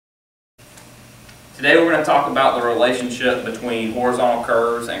Today we're going to talk about the relationship between horizontal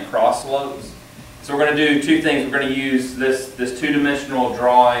curves and cross slopes. So we're going to do two things. We're going to use this two-dimensional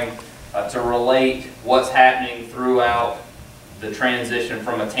drawing to relate what's happening throughout the transition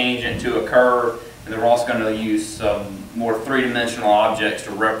from a tangent to a curve, and then we're also going to use some more three-dimensional objects to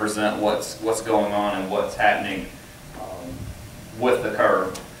represent what's going on and what's happening with the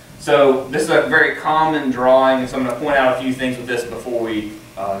curve. So this is a very common drawing, so I'm going to point out a few things with this before we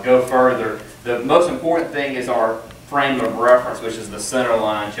go further. The most important thing is our frame of reference, which is the center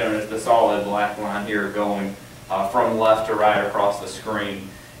line shown as the solid black line here going from left to right across the screen.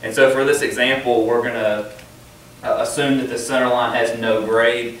 And so for this example, we're going to assume that the center line has no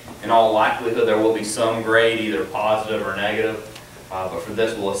grade. In all likelihood, there will be some grade, either positive or negative, but for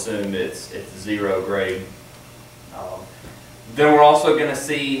this we'll assume it's zero grade. Then we're also going to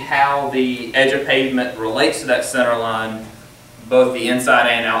see how the edge of pavement relates to that center line, both the inside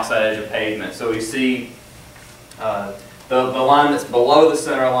and outside edge of pavement. So we see the line that's below the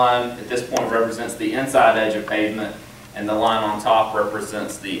center line at this point represents the inside edge of pavement, and the line on top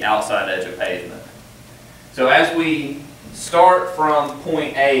represents the outside edge of pavement. So as we start from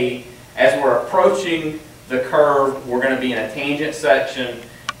point A, as we're approaching the curve, we're going to be in a tangent section,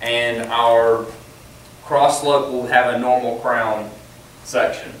 and our cross slope will have a normal crown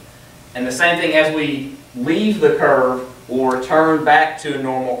section. And the same thing, as we leave the curve, we'll return back to a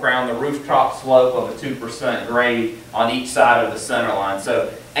normal crown, the rooftop slope of a 2% grade on each side of the center line.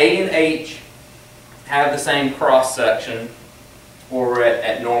 So A and H have the same cross section, or we're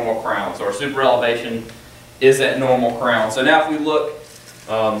at normal crown. So our super elevation is at normal crown. So now if we look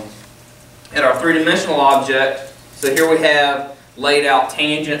at our three-dimensional object, so here we have laid out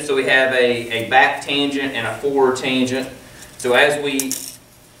tangents. So we have a back tangent and a forward tangent. So as we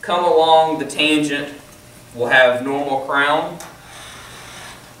come along the tangent, we'll have normal crown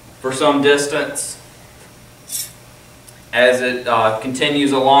for some distance as it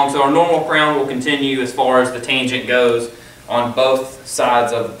continues along. So our normal crown will continue as far as the tangent goes on both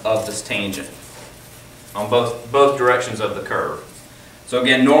sides of this tangent, on both directions of the curve. So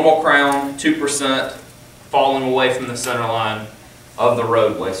again, normal crown, 2%, falling away from the center line of the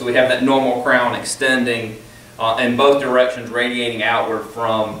roadway. So we have that normal crown extending in both directions, radiating outward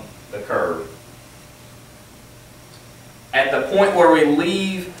from the curve. At the point where we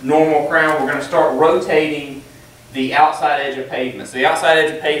leave normal crown, we're going to start rotating the outside edge of pavement. So the outside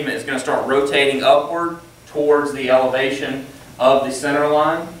edge of pavement is going to start rotating upward towards the elevation of the center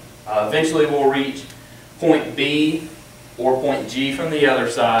line. Eventually we'll reach point B or point G from the other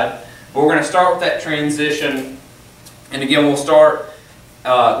side. But we're going to start with that transition, and again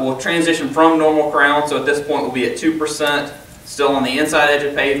we'll transition from normal crown. So at this point we'll be at 2%, still on the inside edge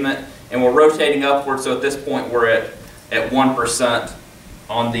of pavement, and we're rotating upward. So at this point we're at 1%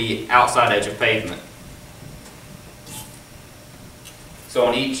 on the outside edge of pavement. So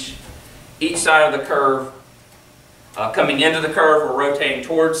on each side of the curve, coming into the curve, we're rotating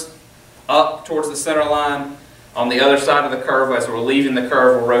up towards the center line. On the other side of the curve, as we're leaving the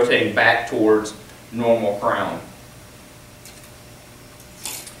curve, we're rotating back towards normal crown.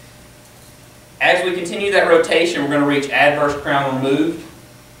 As we continue that rotation, we're going to reach adverse crown removed,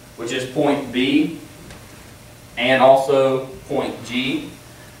 which is point B, and also point G.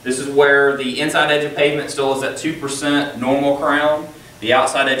 This is where the inside edge of pavement still is at 2% normal crown. The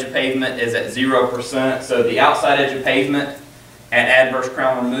outside edge of pavement is at 0%. So the outside edge of pavement at adverse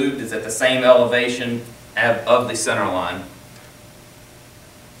crown removed is at the same elevation of the center line.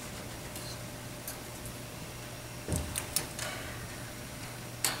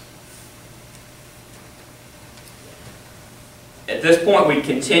 At this point, we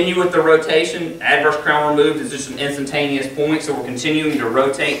continue with the rotation. Adverse crown removed is just an instantaneous point, so we're continuing to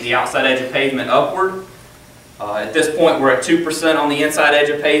rotate the outside edge of pavement upward. At this point, we're at 2% on the inside edge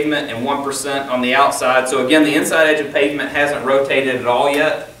of pavement and 1% on the outside. So again, the inside edge of pavement hasn't rotated at all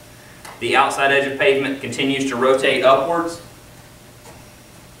yet. The outside edge of pavement continues to rotate upwards.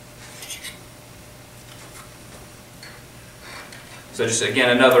 So just again,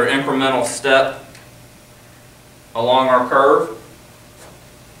 another incremental step along our curve.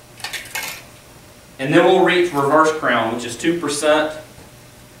 And then we'll reach reverse crown, which is 2%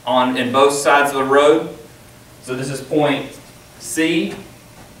 in both sides of the road. So this is point C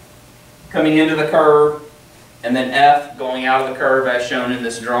coming into the curve, and then F going out of the curve as shown in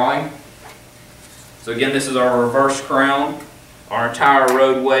this drawing. So again, this is our reverse crown. Our entire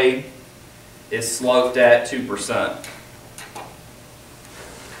roadway is sloped at 2%.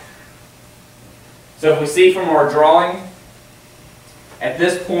 So if we see from our drawing, at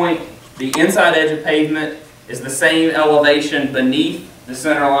this point, the inside edge of pavement is the same elevation beneath the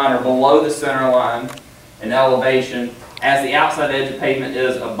center line or below the center line in elevation as the outside edge of pavement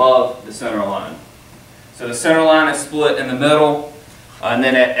is above the center line. So the center line is split in the middle, and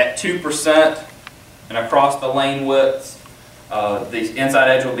then at 2% and across the lane widths, the inside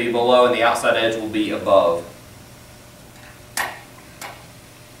edge will be below and the outside edge will be above.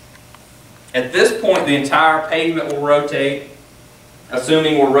 At this point, the entire pavement will rotate,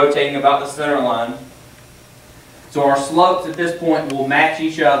 assuming we're rotating about the center line. So our slopes at this point will match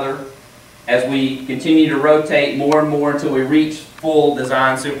each other as we continue to rotate more and more until we reach full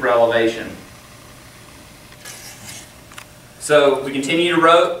design super elevation. So we continue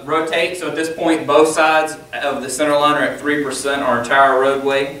to rotate. So at this point, both sides of the center line are at 3%. Our entire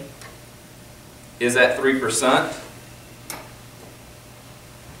roadway is at 3%.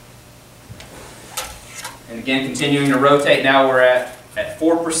 And again, continuing to rotate, now we're at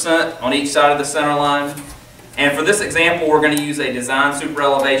 4% on each side of the center line. And for this example, we're going to use a design super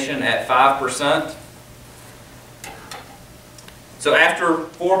elevation at 5%. So after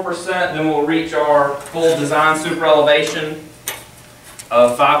 4%, then we'll reach our full design super elevation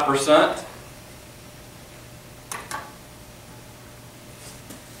of 5%.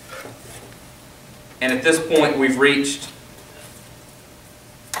 And at this point, we've reached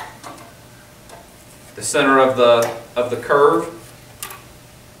the center of the curve.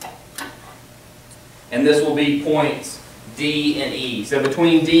 And this will be points D and E. So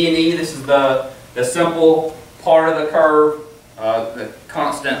between D and E, this is the simple part of the curve, the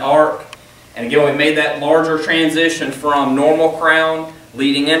constant arc. And again, we made that larger transition from normal crown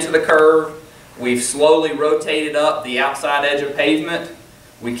leading into the curve. We've slowly rotated up the outside edge of pavement.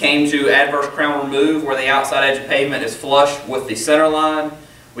 We came to adverse crown remove where the outside edge of pavement is flush with the center line.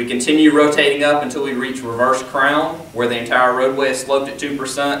 We continue rotating up until we reach reverse crown where the entire roadway is sloped at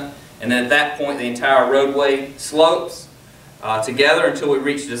 2%. And then at that point, the entire roadway slopes together until we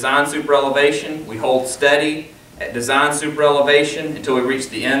reach design super elevation. We hold steady at design super elevation until we reach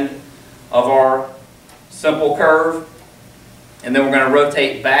the end of our simple curve. And then we're going to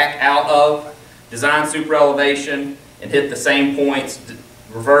rotate back out of design super elevation and hit the same points,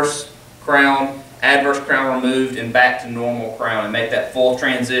 reverse crown, adverse crown removed, and back to normal crown, and make that full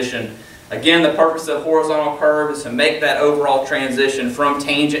transition. Again, the purpose of horizontal curve is to make that overall transition from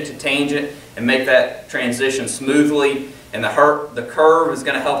tangent to tangent and make that transition smoothly. And the curve is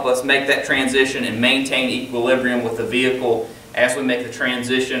going to help us make that transition and maintain equilibrium with the vehicle as we make the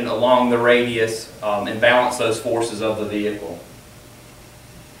transition along the radius and balance those forces of the vehicle.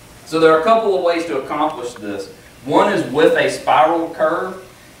 So there are a couple of ways to accomplish this. One is with a spiral curve,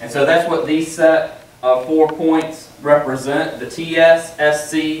 and so that's what these set of 4 points represent: the TS,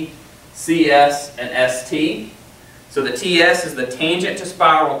 SC, CS, and ST. So the TS is the tangent to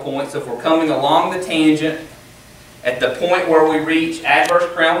spiral point. So if we're coming along the tangent, at the point where we reach adverse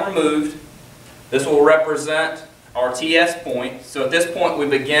crown removed, this will represent our TS point. So at this point we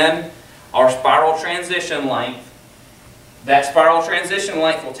begin our spiral transition length. That spiral transition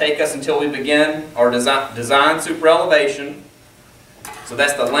length will take us until we begin our design super elevation. So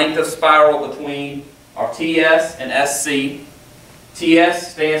that's the length of spiral between our TS and SC.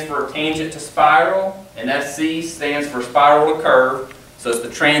 TS stands for tangent to spiral, and SC stands for spiral to curve. So it's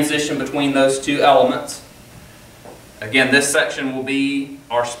the transition between those two elements. Again, this section will be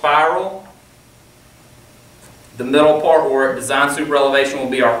our spiral. The middle part, or design super elevation, will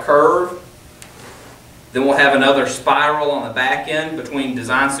be our curve. Then we'll have another spiral on the back end between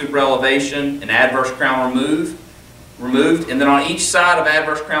design super elevation and adverse crown removed. And then on each side of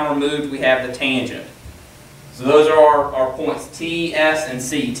adverse crown removed, we have the tangent. So those are our points T, S, and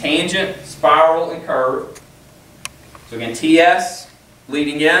C. Tangent, spiral, and curve. So again, TS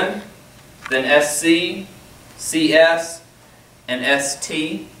leading in, then SC, CS, and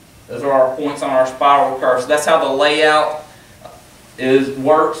ST. Those are our points on our spiral curve. So that's how the layout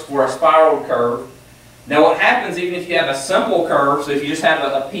works for a spiral curve. Now what happens even if you have a simple curve, so if you just have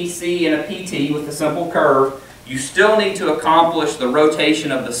a PC and a PT with a simple curve, you still need to accomplish the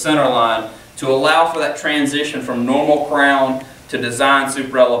rotation of the center line to allow for that transition from normal crown to design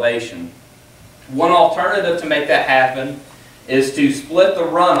super elevation. One alternative to make that happen is to split the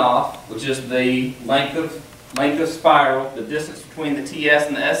runoff, which is the length of spiral, the distance between the TS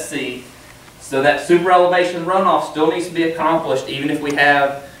and the SC, so that super elevation runoff still needs to be accomplished even if we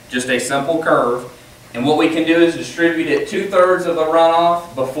have just a simple curve. And what we can do is distribute it 2/3 of the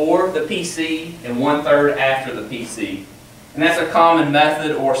runoff before the PC and 1/3 after the PC. And that's a common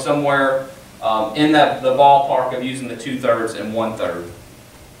method, or somewhere in the ballpark of using the 2/3 and 1/3.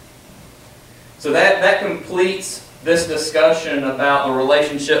 So that completes this discussion about the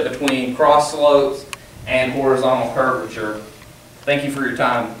relationship between cross slopes and horizontal curvature. Thank you for your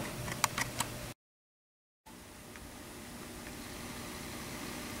time.